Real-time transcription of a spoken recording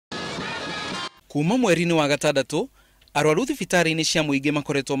Kuma mweri-inĩ wa gatandatu, arwaru thibitari-inĩ cia mwigi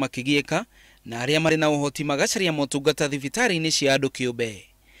makoretwo makigieka na aria mari na uhoti magacaria motungata thibitari-inĩ cia andu kiumbe.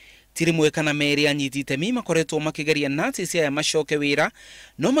 Tiri mwe kana meri anyitite mi makoretwo makigeria nati cia macoke wira,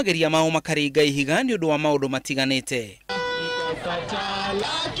 no mageria mao makaringa ihiga ni undu wa maundu matiganite.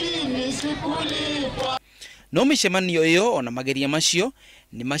 No micemanio iyo ona mageria macio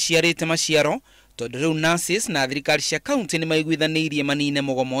ni maciarite maciaro tondu riu nurses na thirikari cia county ni maiguithanirie manine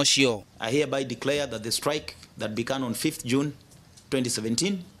mugomo ucio. I hereby declare that the strike that began on 5th June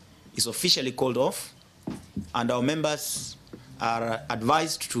 2017 is officially called off, and our members are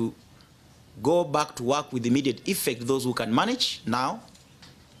advised to go back to work with immediate effect, those who can manage now,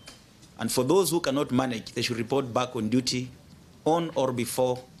 and for those who cannot manage, they should report back on duty on or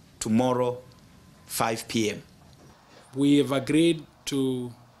before tomorrow 5 p.m. We have agreed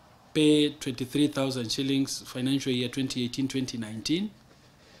to pay 23,000 shillings financial year 2018-2019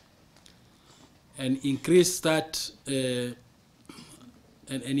 and increase that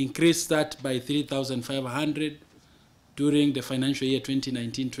by 3,500 during the financial year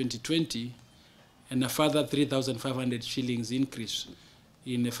 2019-2020, and a further 3,500 shillings increase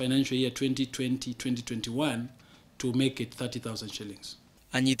in the financial year 2020-2021 to make it 30,000 shillings.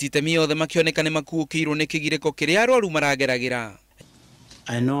 Anyitite mi othe makioneka ni makuukirwo ni kigireko kiria arwaru marageragira.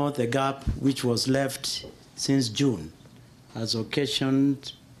 I know the gap which was left since June has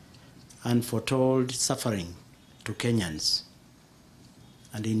occasioned unforetold suffering to Kenyans.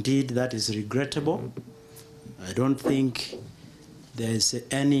 And indeed, that is regrettable. I don't think there is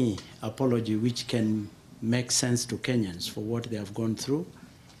any apology which can make sense to Kenyans for what they have gone through.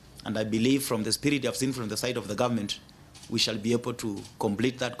 And I believe from the spirit I've seen from the side of the government, we shall be able to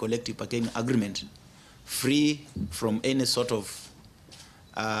complete that collective bargaining agreement free from any sort of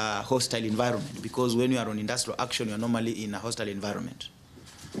hostile environment, because when you are on industrial action, you are normally in a hostile environment.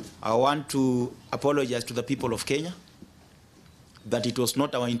 I want to apologize to the people of Kenya that it was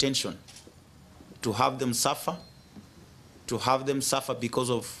not our intention to have them suffer because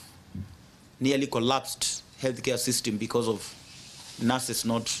of nearly collapsed healthcare system because of nurses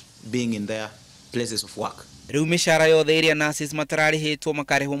not being in their places of work. Riu mishara yothe iria nurses matararihitwo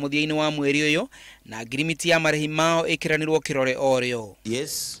makarehwo muthia-ini wa mweri uyu na agreement ya marihi mao ikiranirwo kirore oryo.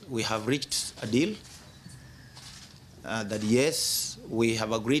 Yes, we have reached a deal. That yes, we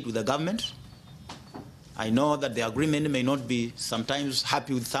have agreed with the government. I know that the agreement may not be sometimes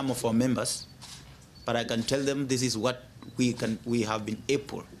happy with some of our members, but I can tell them this is what we have been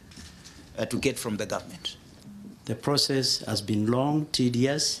able to get from the government. The process has been long,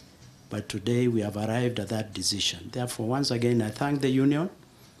 tedious, but today we have arrived at that decision. Therefore, once again, I thank the union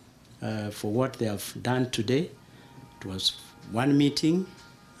for what they have done today. It was one meeting,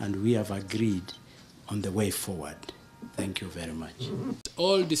 and we have agreed on the way forward. Thank you very much.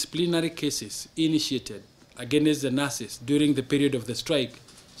 All disciplinary cases initiated against the nurses during the period of the strike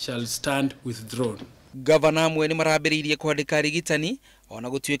shall stand withdrawn. Gavana amwe ni marambiriirie kwandika arigitani ona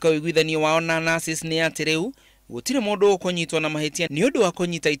gutuika uiguithanio wao na nurses ni ati riu gutire mundu ukunyitwo na mahitia ni undu wa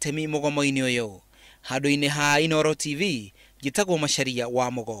kunyita itemi mugomo-ini uyu. Handu-ini ha Inooro TV, gitagwo Macharia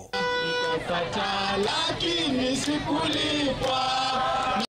wa Mugo.